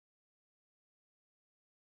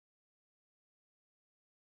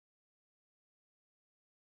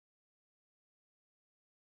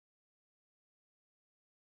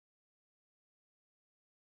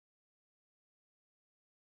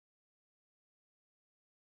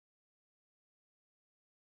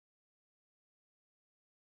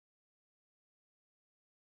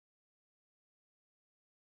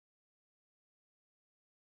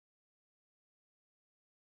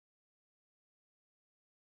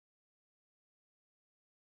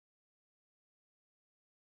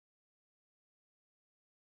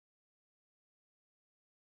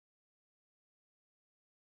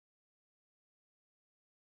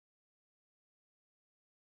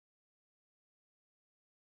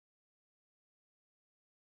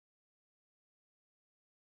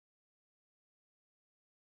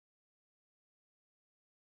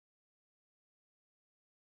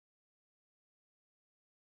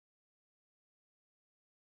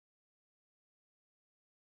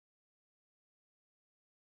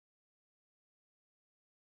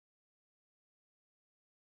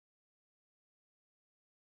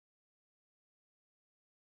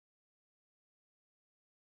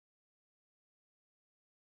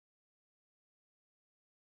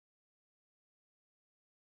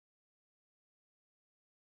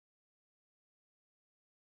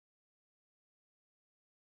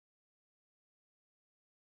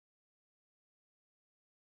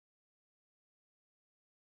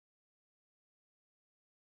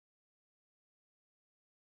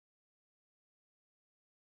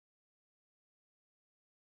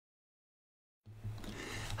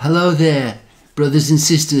Hello there, brothers and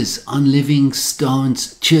sisters on Living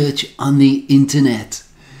Stones Church on the internet.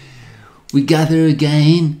 We gather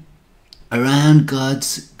again around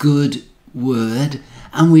God's good word,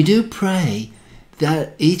 and we do pray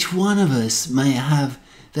that each one of us may have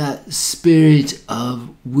that spirit of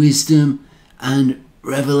wisdom and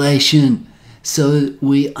revelation so that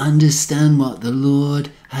we understand what the Lord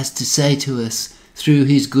has to say to us through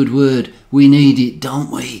his good word. We need it, don't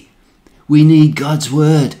we? We need God's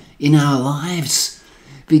word in our lives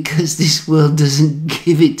because this world doesn't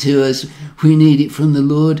give it to us. We need it from the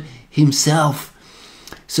Lord himself.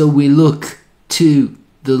 So we look to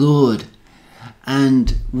the Lord,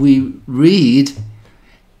 and we read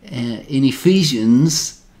in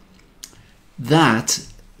Ephesians that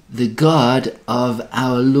the God of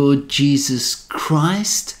our Lord Jesus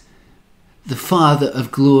Christ, the Father of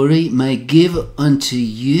glory, may give unto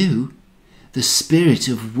you the spirit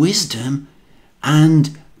of wisdom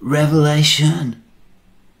and revelation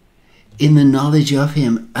in the knowledge of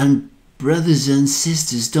him. And brothers and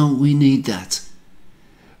sisters, don't we need that?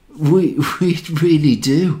 We really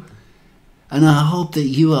do. And I hope that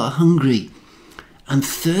you are hungry and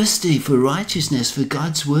thirsty for righteousness, for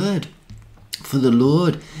God's word, for the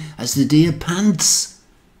Lord, as the deer pants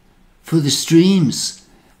for the streams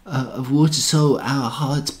of water, so our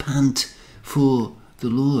hearts pant for the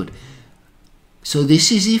Lord. So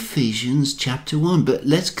this is Ephesians chapter 1, but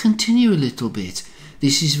let's continue a little bit.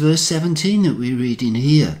 This is verse 17 that we're reading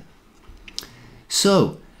here.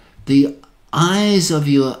 So, the eyes of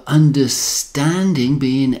your understanding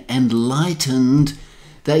being enlightened,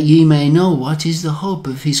 that ye may know what is the hope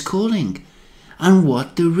of his calling, and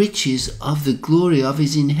what the riches of the glory of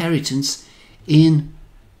his inheritance in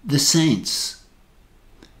the saints,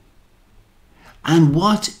 and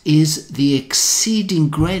what is the exceeding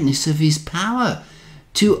greatness of his power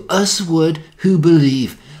to usward who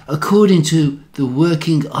believe, according to the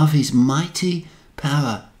working of his mighty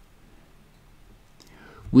power,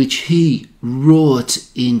 which he wrought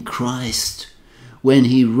in Christ, when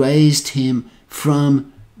he raised him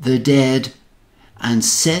from the dead, and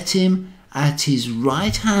set him at his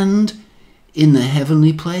right hand in the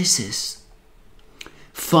heavenly places,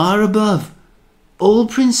 far above all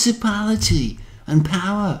principality and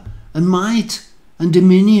power and might and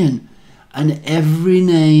dominion and every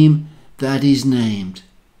name that is named,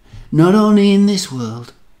 not only in this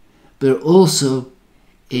world, but also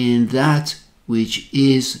in that which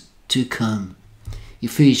is to come.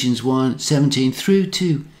 Ephesians 1, 17 through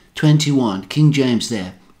to 21, King James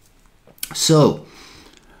there. So,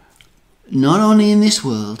 not only in this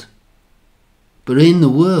world, but in the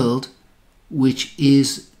world which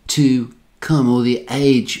is to come, or the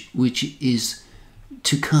age which is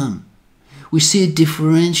to come. We see a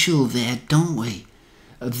differential there, don't we?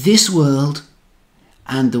 Of this world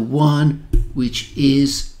and the one which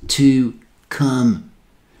is to come.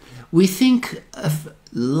 We think of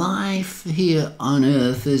life here on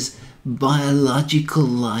earth as biological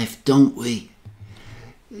life, don't we?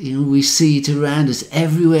 You know, we see it around us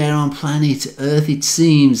everywhere on planet Earth, it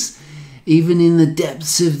seems. Even in the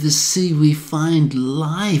depths of the sea we find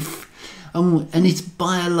life. And it's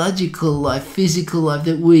biological life, physical life,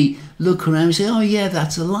 that we look around and say, oh yeah,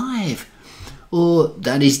 that's alive, or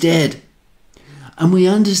that is dead. And we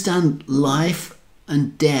understand life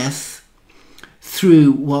and death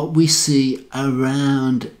through what we see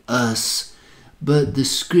around us. But the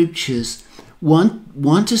scriptures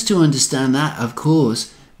want us to understand that, of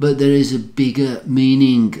course, but there is a bigger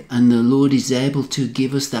meaning, and the Lord is able to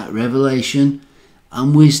give us that revelation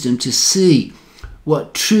and wisdom to see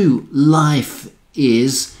what true life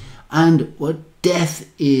is and what death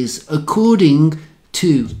is according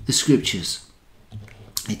to the scriptures.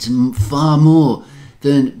 It's far more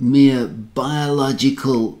than mere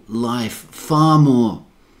biological life, far more.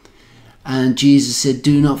 And Jesus said,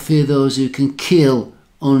 do not fear those who can kill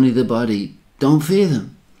only the body. Don't fear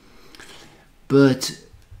them, but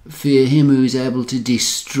fear him who is able to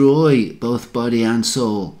destroy both body and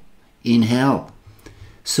soul in hell.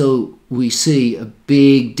 So we see a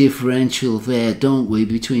big differential there, don't we,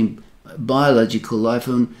 between biological life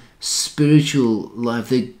and spiritual life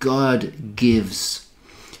that God gives.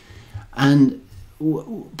 And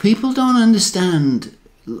people don't understand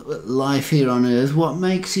life here on earth, what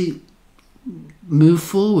makes it move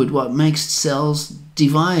forward, what makes cells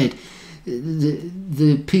divide.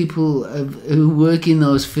 The people who work in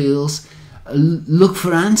those fields look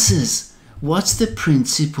for answers. What's the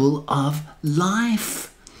principle of life?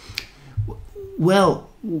 Well,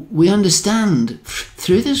 we understand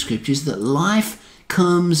through the scriptures that life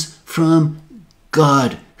comes from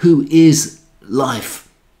God, who is life.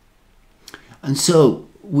 And so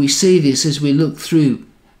we see this as we look through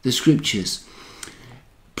the scriptures.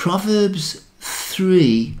 Proverbs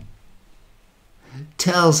 3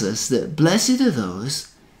 tells us that blessed are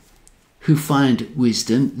those who find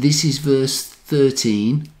wisdom. This is verse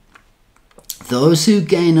 13. Those who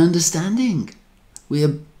gain understanding. We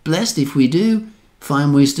are blessed if we do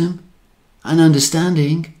find wisdom and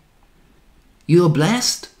understanding. You are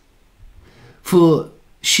blessed, for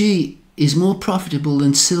she is more profitable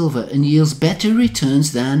than silver and yields better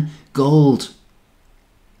returns than gold.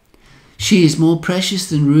 She is more precious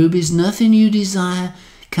than rubies. Nothing you desire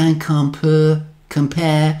can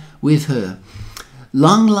compare with her.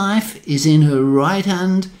 Long life is in her right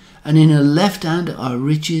hand, and in her left hand are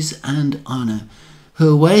riches and honour.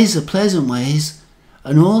 Her ways are pleasant ways,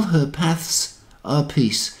 and all her paths are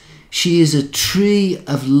peace. She is a tree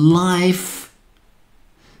of life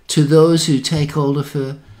to those who take hold of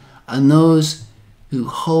her, and those who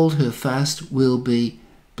hold her fast will be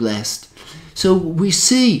blessed. So we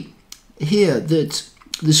see here that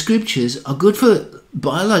the scriptures are good for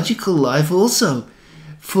biological life also.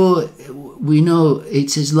 For we know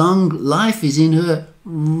it says long life is in her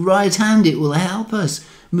right hand. It will help us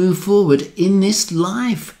move forward in this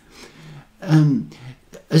life.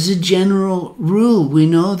 As a general rule, we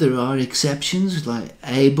know there are exceptions, like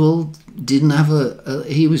Abel didn't have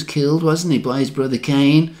he was killed, wasn't he, by his brother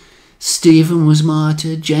Cain. Stephen was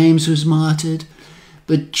martyred, James was martyred.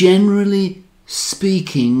 But generally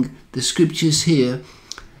speaking, the scriptures here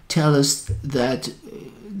tell us that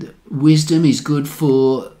wisdom is good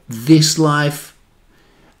for this life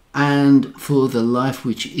and for the life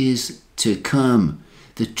which is to come.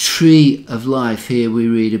 The tree of life here we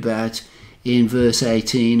read about in verse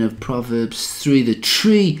 18 of Proverbs 3, the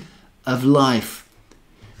tree of life.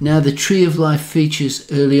 Now the tree of life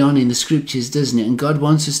features early on in the scriptures, doesn't it? And God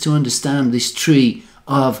wants us to understand this tree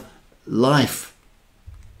of life.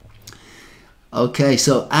 Okay,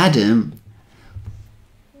 so Adam,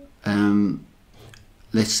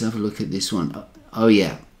 let's have a look at this one. Oh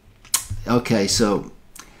yeah. Okay, so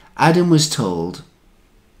Adam was told,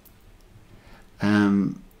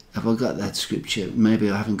 have I got that scripture? Maybe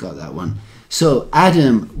I haven't got that one. So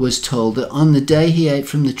Adam was told that on the day he ate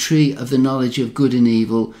from the tree of the knowledge of good and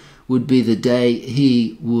evil would be the day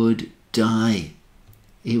he would die.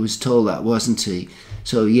 He was told that, wasn't he?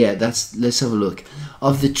 So yeah, let's have a look.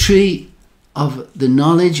 Of the tree of the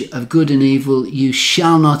knowledge of good and evil you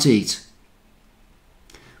shall not eat.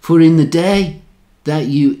 For in the day that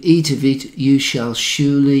you eat of it, you shall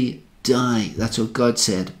surely die. That's what God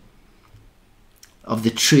said. Of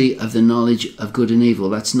the tree of the knowledge of good and evil.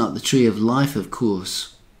 That's not the tree of life, of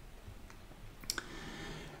course.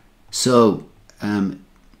 So,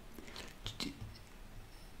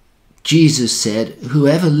 Jesus said,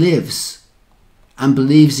 whoever lives and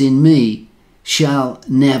believes in me shall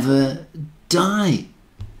never die.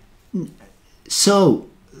 So,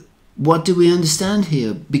 what do we understand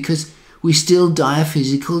here? Because we still die a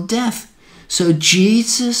physical death. So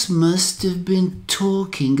Jesus must have been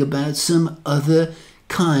talking about some other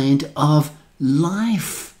kind of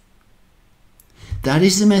life. That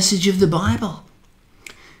is the message of the Bible.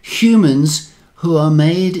 Humans who are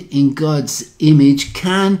made in God's image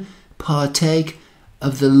can partake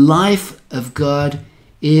of the life of God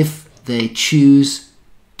if they choose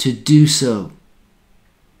to do so.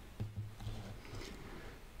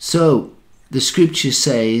 So the scripture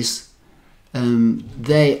says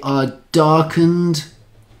they are darkened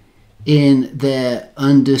in their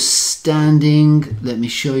understanding. Let me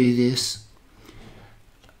show you this.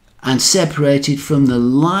 And separated from the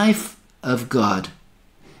life of God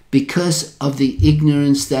because of the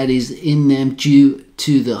ignorance that is in them due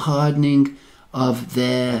to the hardening of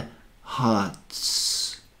their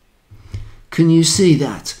hearts. Can you see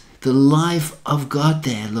that? The life of God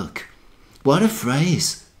there, look. What a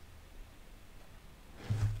phrase.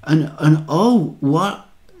 And oh, what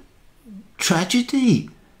tragedy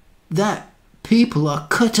that people are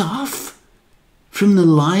cut off from the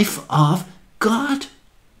life of God.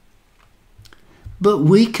 But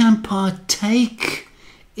we can partake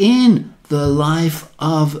in the life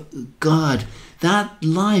of God, that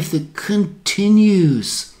life that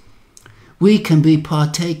continues. We can be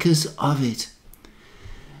partakers of it.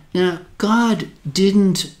 Now, God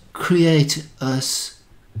didn't create us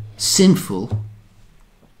sinful.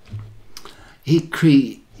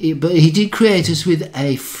 But he did create us with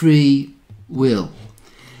a free will.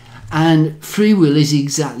 And free will is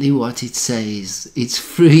exactly what it says. It's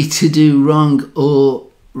free to do wrong or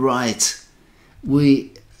right.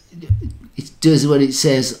 It does what it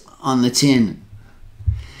says on the tin.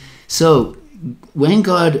 So when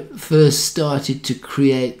God first started to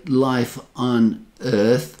create life on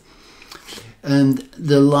earth, and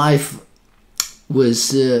the life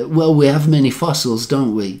was, well, we have many fossils,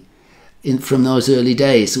 don't we? From those early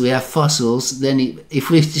days, we have fossils. Then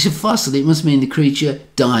if it's a fossil, it must mean the creature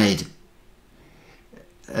died.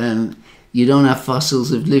 You don't have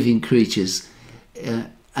fossils of living creatures.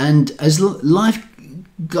 And as life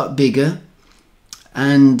got bigger,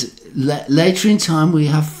 and later in time we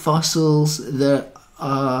have fossils that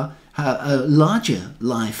are a larger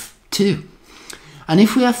life too. And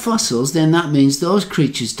if we have fossils, then that means those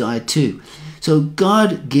creatures died too. So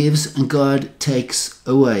God gives and God takes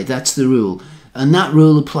away. That's the rule. And that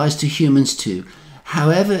rule applies to humans too.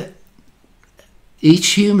 However, each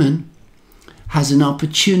human has an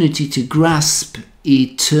opportunity to grasp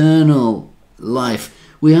eternal life.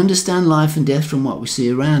 We understand life and death from what we see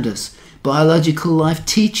around us. Biological life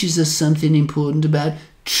teaches us something important about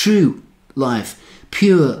true life,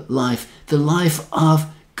 pure life, the life of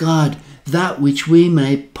God, that which we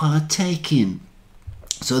may partake in.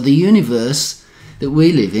 So the universe that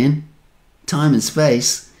we live in, time and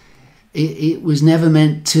space, it was never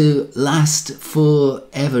meant to last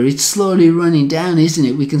forever. It's slowly running down, isn't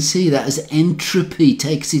it? We can see that as entropy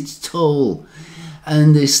takes its toll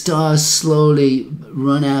and the stars slowly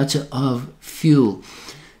run out of fuel.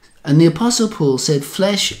 And the Apostle Paul said,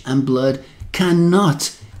 flesh and blood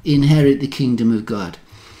cannot inherit the kingdom of God.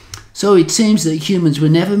 So it seems that humans were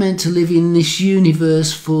never meant to live in this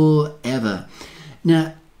universe forever.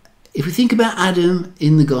 Now, if we think about Adam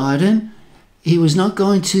in the garden, he was not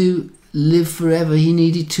going to live forever. He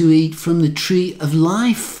needed to eat from the tree of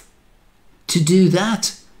life to do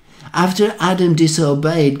that. After Adam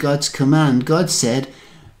disobeyed God's command, God said,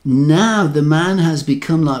 now the man has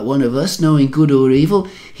become like one of us, knowing good or evil.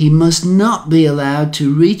 He must not be allowed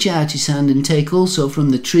to reach out his hand and take also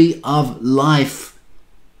from the tree of life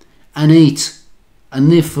and eat and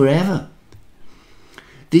live forever.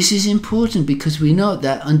 This is important because we know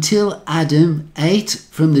that until Adam ate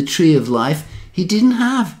from the tree of life, he didn't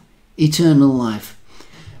have eternal life.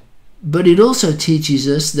 But it also teaches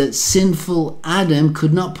us that sinful Adam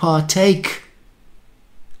could not partake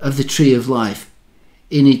of the tree of life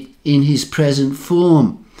in his present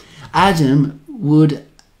form. Adam wouldn't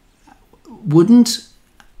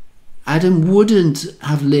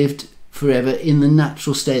have lived forever in the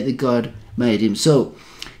natural state that God made him. So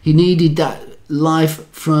he needed that life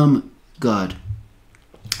from God.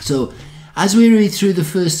 So as we read through the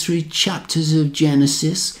first 3 chapters of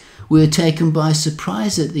Genesis, we're taken by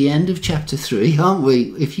surprise at the end of chapter 3, aren't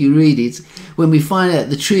we, if you read it, when we find out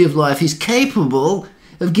the tree of life is capable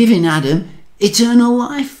of giving Adam eternal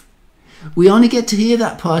life. We only get to hear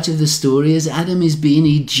that part of the story as Adam is being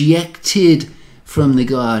ejected from the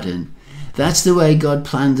garden. That's the way God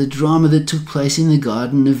planned the drama that took place in the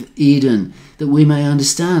Garden of Eden, that we may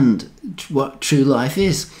understand what true life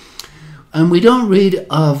is. And we don't read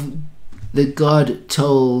of that God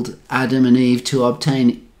told Adam and Eve to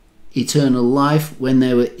obtain eternal life when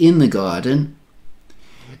they were in the garden.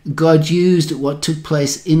 God used what took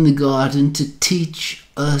place in the garden to teach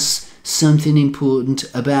us something important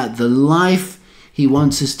about the life he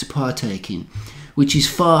wants us to partake in, which is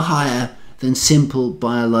far higher than simple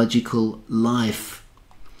biological life.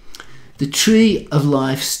 The tree of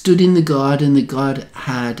life stood in the garden that God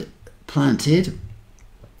had planted.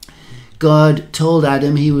 God told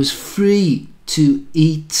Adam he was free to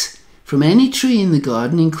eat from any tree in the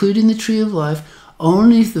garden, including the tree of life,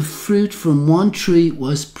 only if the fruit from one tree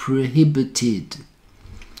was prohibited.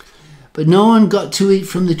 But no one got to eat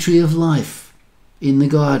from the tree of life in the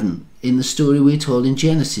garden, in the story we're told in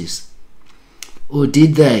Genesis. Or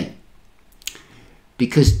did they?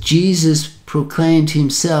 Because Jesus proclaimed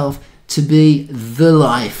himself to be the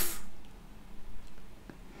life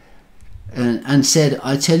and said,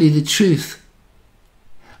 I tell you the truth,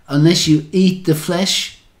 unless you eat the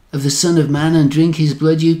flesh of the Son of Man and drink his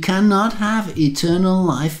blood, you cannot have eternal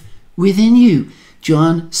life within you.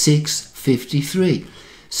 John 6:53.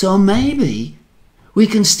 So maybe we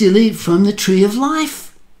can still eat from the tree of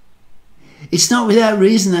life. It's not without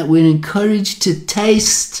reason that we're encouraged to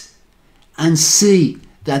taste and see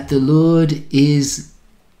that the Lord is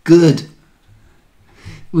good.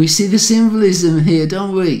 We see the symbolism here,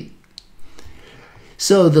 don't we?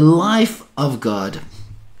 So the life of God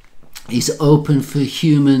is open for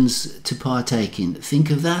humans to partake in. Think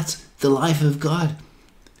of that, the life of God.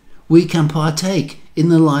 We can partake in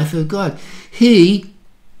the life of God. He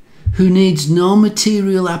who needs no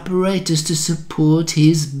material apparatus to support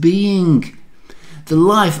his being. The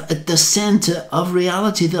life at the center of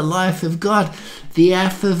reality, the life of God, the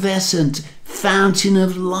effervescent fountain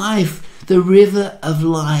of life, the river of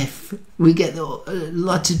life. We get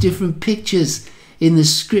lots of different pictures in the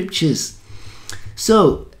scriptures.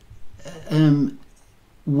 So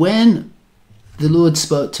when the Lord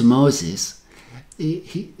spoke to Moses,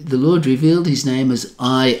 the Lord revealed his name as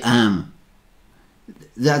I am.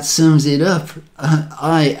 That sums it up.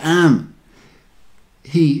 I am.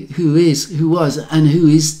 He who is, who was, and who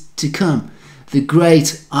is to come. The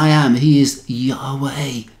great I am. He is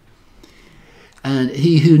Yahweh. And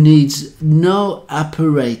he who needs no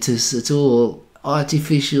apparatus at all,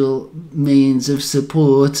 artificial means of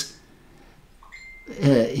support,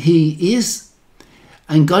 he is.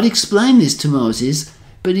 And God explained this to Moses,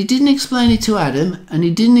 but he didn't explain it to Adam, and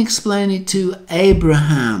he didn't explain it to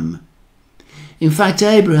Abraham. In fact,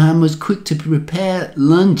 Abraham was quick to prepare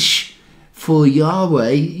lunch for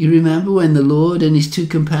Yahweh. You remember when the Lord and his two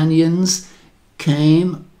companions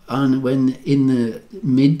came when in the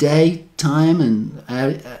midday time, and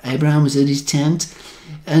Abraham was at his tent,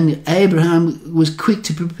 and Abraham was quick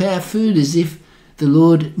to prepare food as if the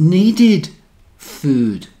Lord needed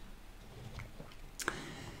food.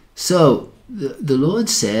 So the Lord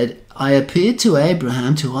said, I appeared to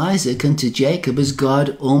Abraham, to Isaac, and to Jacob as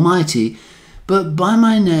God Almighty, but by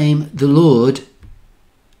my name, the Lord,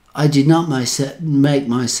 I did not make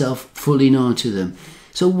myself fully known to them.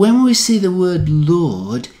 So when we see the word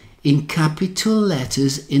Lord in capital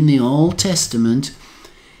letters in the Old Testament,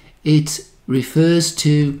 it refers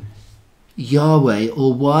to Yahweh,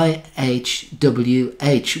 or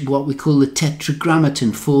YHWH, what we call the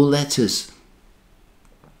Tetragrammaton, 4 letters.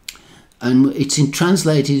 And it's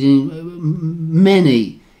translated in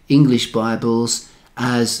many English Bibles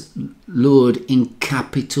as Lord in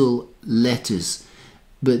capital letters.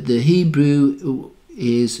 But the Hebrew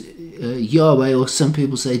is Yahweh, or some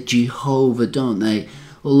people say Jehovah, don't they?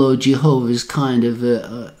 Although Jehovah is kind of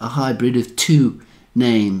a hybrid of two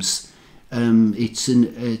names. It's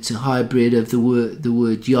a hybrid of the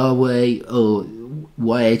word Yahweh, or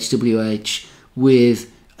YHWH,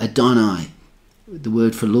 with Adonai, the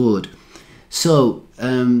word for Lord. So,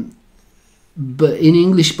 but in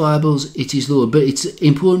English Bibles it is Lord. But it's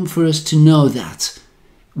important for us to know that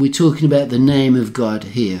we're talking about the name of God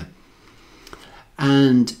here.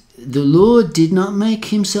 And the Lord did not make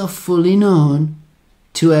himself fully known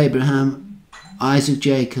to Abraham, Isaac,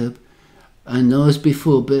 Jacob, and those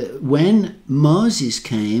before. But when Moses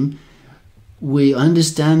came, we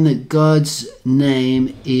understand that God's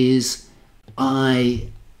name is I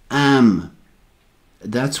am.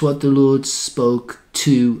 That's what the Lord spoke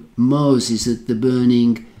to Moses at the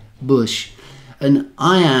burning bush. And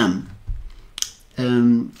I am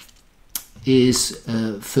is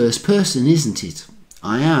first person, isn't it?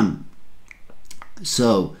 I am.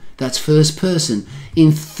 So that's first person.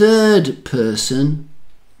 In third person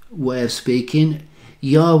way of speaking,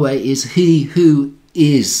 Yahweh is he who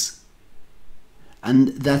is. And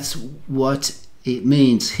that's what it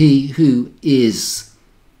means, he who is.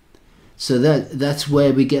 So that's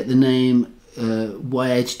where we get the name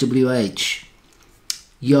YHWH,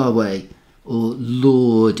 Yahweh, or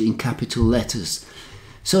Lord in capital letters.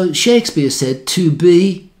 So Shakespeare said, to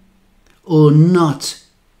be or not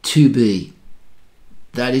to be.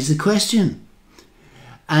 That is the question.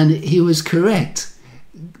 And he was correct,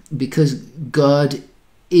 because God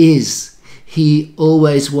is. He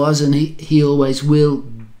always was, and he always will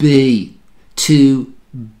be. To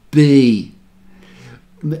be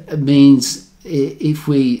means,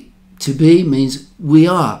 to be means we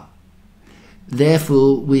are.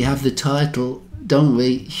 Therefore, we have the title, don't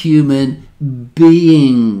we? Human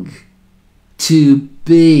being. To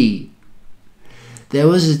be. There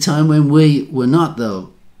was a time when we were not,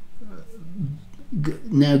 though.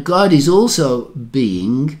 Now, God is also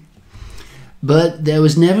being, but there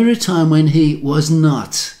was never a time when he was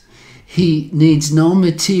not. He needs no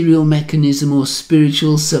material mechanism or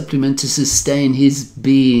spiritual supplement to sustain his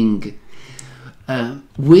being.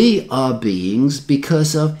 We are beings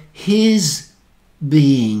because of his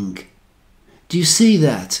being. Do you see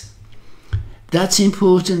that? That's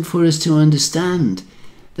important for us to understand,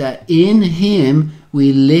 that in him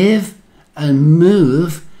we live and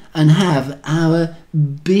move and have our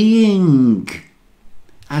being.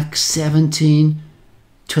 Acts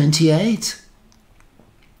 17:28.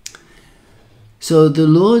 So the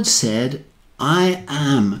Lord said, I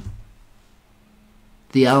am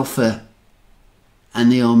the Alpha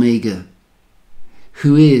and the Omega,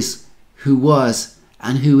 who is, who was,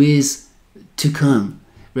 and who is to come.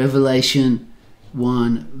 Revelation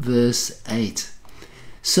 1 verse 8.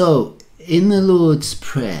 So in the Lord's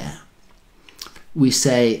Prayer, we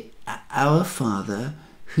say, Our Father,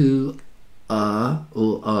 who are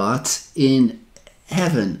or art in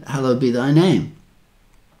heaven, hallowed be thy name.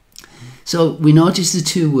 So we notice the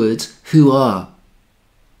two words, who are.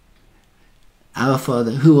 Our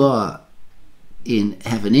Father who art in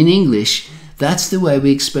heaven. In English, that's the way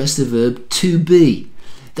we express the verb to be.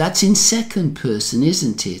 That's in second person,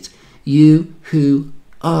 isn't it? You who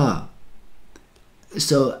are.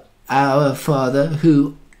 So, our Father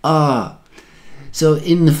who are. So,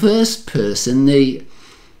 in the first person, the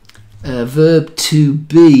verb to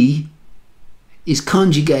be is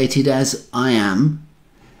conjugated as I am.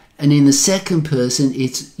 And in the second person,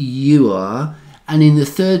 it's you are. And in the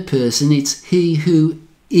third person, it's he who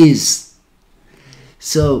is.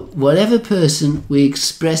 So whatever person we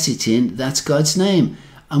express it in, that's God's name,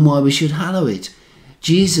 and why we should hallow it.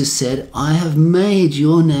 Jesus said, I have made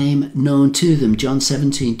your name known to them. John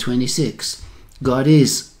 17:26. God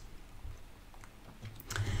is.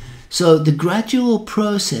 So the gradual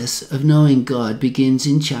process of knowing God begins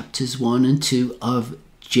in chapters 1 and 2 of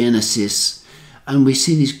Genesis. And we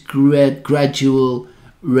see this gradual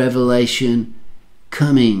revelation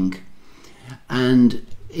coming. And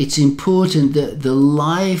it's important that the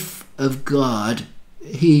life of God,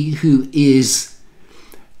 he who is,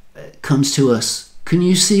 comes to us. Can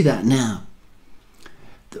you see that now?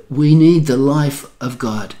 We need the life of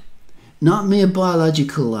God. Not mere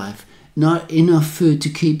biological life. Not enough food to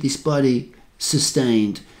keep this body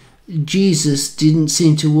sustained. Jesus didn't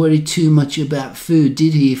seem to worry too much about food,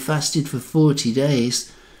 did he? He fasted for 40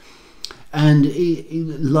 days. And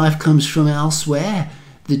life comes from elsewhere.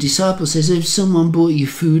 The disciple says, if someone brought you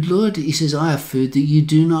food, Lord, he says, I have food that you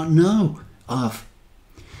do not know of.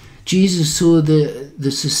 Jesus saw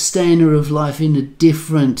the sustainer of life in a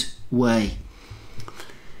different way.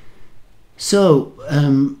 So,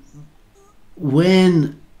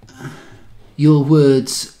 when your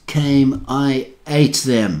words came, I ate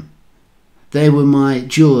them. They were my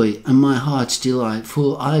joy and my heart's delight,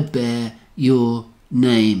 for I bear your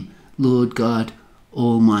name, Lord God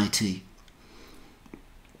Almighty.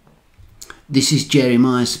 This is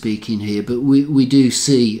Jeremiah speaking here, but we do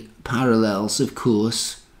see parallels, of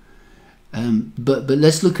course. But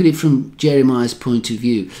let's look at it from Jeremiah's point of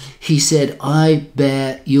view. He said, I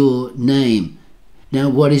bear your name. Now,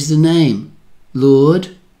 what is the name?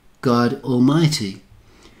 Lord God Almighty.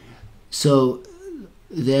 So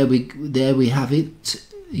there we have it.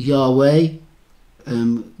 Yahweh,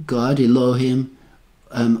 God, Elohim,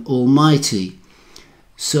 Almighty.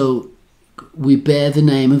 So we bear the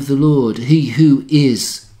name of the Lord, he who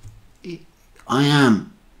is. I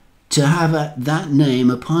am. To have that name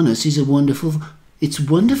upon us is it's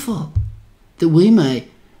wonderful that we may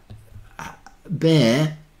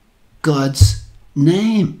bear God's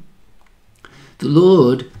name. The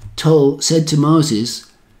Lord said to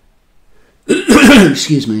Moses,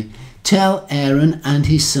 excuse me, tell Aaron and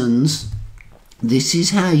his sons, this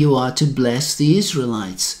is how you are to bless the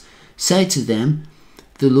Israelites. Say to them,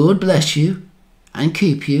 the Lord bless you and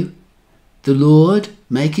keep you. The Lord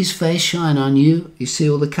make his face shine on you. You see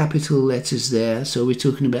all the capital letters there. So we're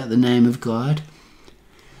talking about the name of God.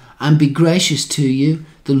 And be gracious to you.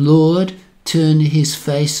 The Lord turn his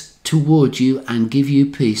face toward you and give you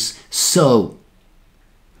peace. So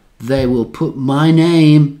they will put my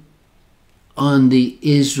name on the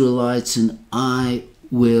Israelites and I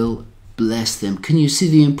will bless them. Can you see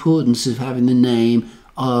the importance of having the name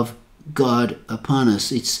of God upon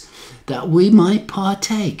us? It's that we might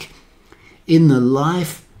partake in the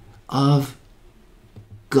life of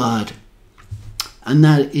God. And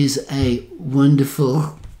that is a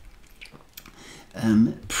wonderful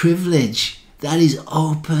privilege that is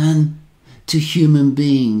open to human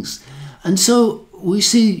beings. And so we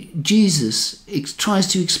see Jesus tries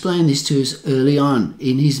to explain this to us early on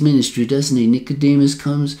in his ministry, doesn't he? Nicodemus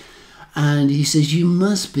comes and he says, you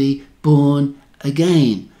must be born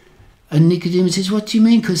again. And Nicodemus says, what do you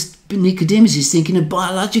mean? Because Nicodemus is thinking of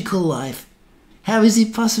biological life. How is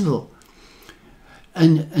it possible?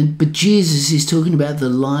 But Jesus is talking about the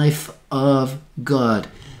life of God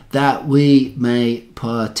that we may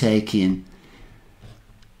partake in.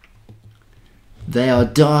 They are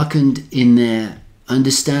darkened in their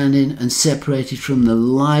understanding and separated from the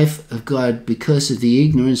life of God because of the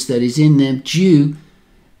ignorance that is in them due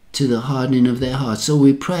to the hardening of their hearts. So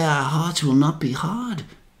we pray our hearts will not be hard,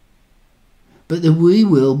 but that we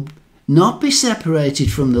will not be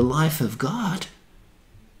separated from the life of God.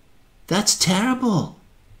 That's terrible.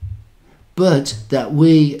 But that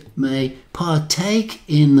we may partake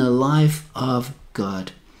in the life of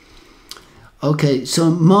God. Okay,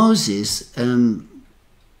 so Moses,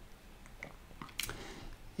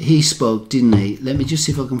 he spoke, didn't he? Let me just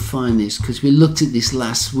see if I can find this, because we looked at this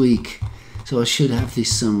last week. So I should have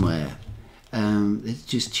this somewhere. Let's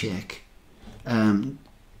just check.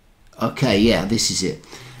 Okay, yeah, this is it.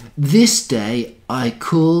 This day I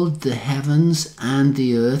called the heavens and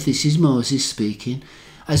the earth," this is Moses speaking,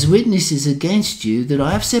 "as witnesses against you that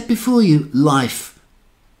I have set before you life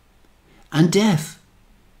and death,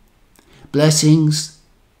 blessings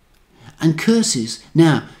and curses.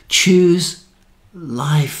 Now choose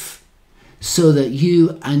life so that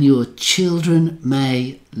you and your children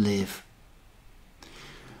may live."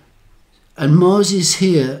 And Moses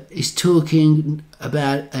here is talking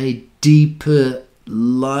about a deeper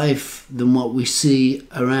life than what we see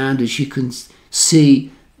around us. You can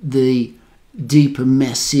see the deeper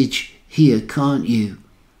message here, can't you?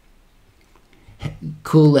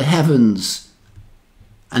 Call the heavens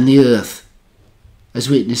and the earth as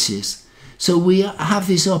witnesses. So we have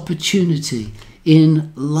this opportunity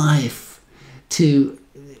in life to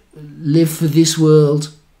live for this world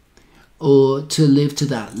or to live to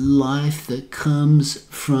that life that comes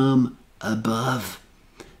from above,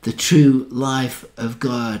 the true life of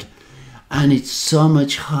God. And it's so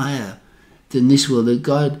much higher than this world that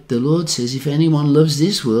God, the Lord says, if anyone loves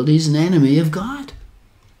this world, he's an enemy of God.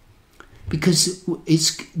 Because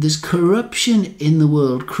there's corruption in the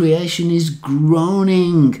world. Creation is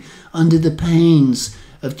groaning under the pains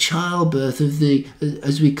of childbirth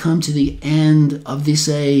as we come to the end of this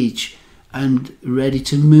age and ready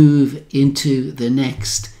to move into the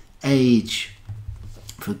next age.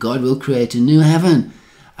 For God will create a new heaven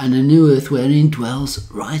and a new earth wherein dwells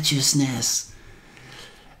righteousness.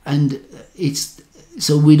 And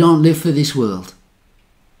so we don't live for this world.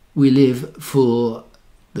 We live for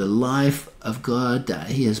the life of God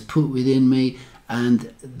that he has put within me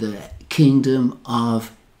and the kingdom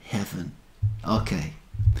of heaven. Okay.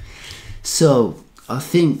 So I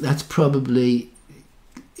think that's probably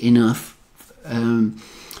enough.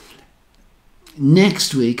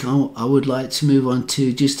 Next week, I would like to move on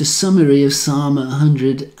to just a summary of Psalm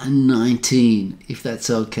 119, if that's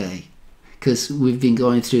okay. Because we've been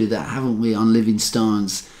going through that, haven't we, on Living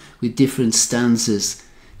Stones, with different stanzas,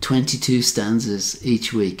 22 stanzas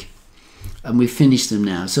each week. And we've finished them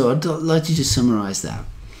now. So I'd like to just summarize that.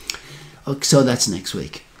 Okay, so that's next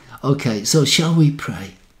week. Okay, so shall we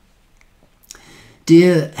pray?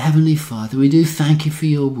 Dear Heavenly Father, we do thank you for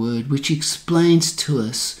your word, which explains to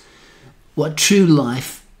us what true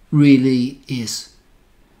life really is.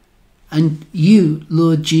 And you,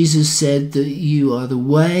 Lord Jesus, said that you are the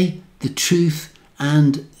way, the truth,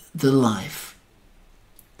 and the life.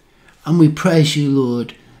 And we praise you,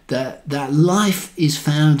 Lord, that life is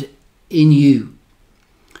found in you.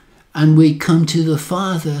 And we come to the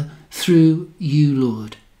Father through you,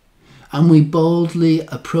 Lord. And we boldly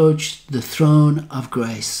approach the throne of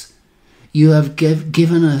grace. You have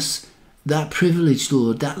given us that privilege,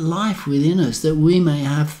 Lord, that life within us, that we may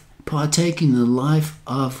have partake in the life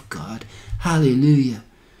of God. Hallelujah.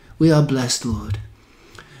 We are blessed, Lord.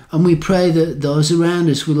 And we pray that those around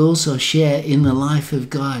us will also share in the life of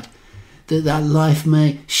God, that life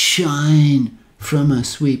may shine from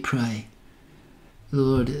us, we pray.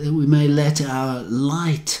 Lord, that we may let our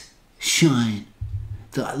light shine,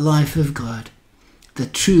 the life of God, the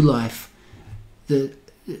true life that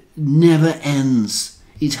never ends.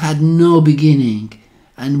 It had no beginning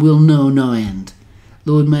and will know no end.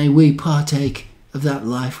 Lord, may we partake of that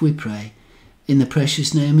life, we pray, in the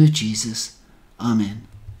precious name of Jesus. Amen.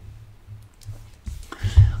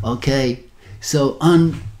 Okay, so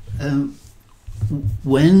on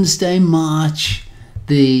Wednesday, March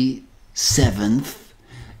the 7th,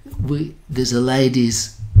 there's a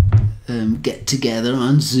ladies' get together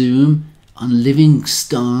on Zoom on Living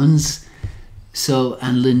Stones. So,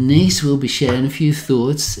 and Lenice will be sharing a few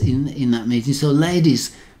thoughts in that meeting. So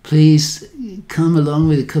ladies, please come along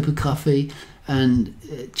with a cup of coffee and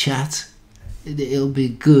chat. It'll be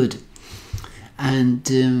good. And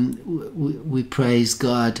we praise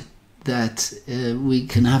God that we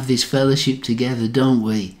can have this fellowship together, don't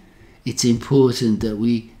we? It's important that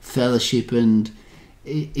we fellowship and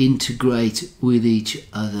integrate with each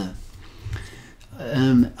other.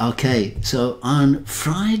 Okay, so on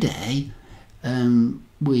Friday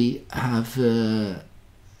we have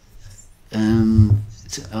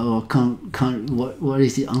what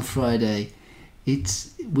is it on Friday?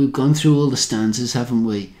 We've gone through all the stanzas, haven't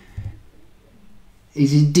we?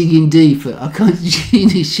 Is it digging deeper? I can't.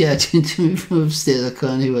 Jeannie's shouting to me from upstairs. I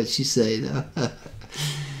can't hear what she's saying.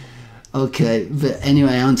 Okay, but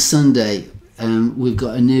anyway, on Sunday we've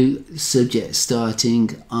got a new subject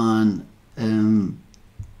starting on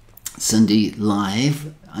Sunday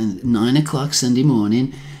Live at 9 o'clock Sunday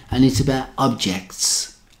morning, and it's about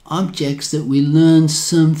objects that we learn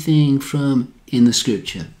something from in the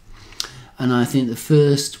scripture. And I think the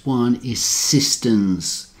first one is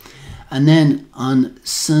cisterns. And then on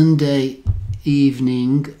Sunday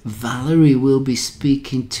evening, Valerie will be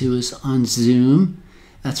speaking to us on Zoom.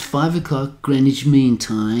 That's 5 o'clock Greenwich Mean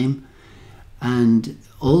Time. And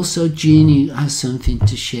also Jeannie has something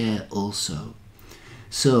to share also.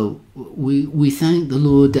 So we thank the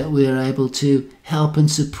Lord that we are able to help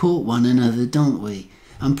and support one another, don't we?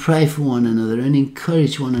 And pray for one another and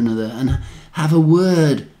encourage one another and have a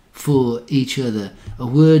word for each other. A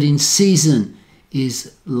word in season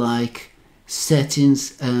is like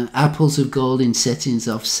settings, apples of gold in settings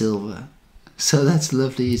of silver. So that's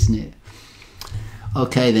lovely, isn't it?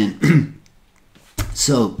 Okay then.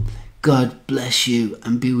 So God bless you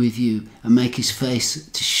and be with you and make his face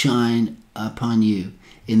to shine upon you.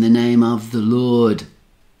 In the name of the Lord.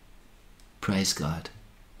 Praise God.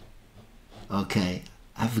 Okay.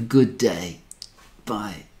 Have a good day.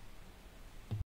 Bye.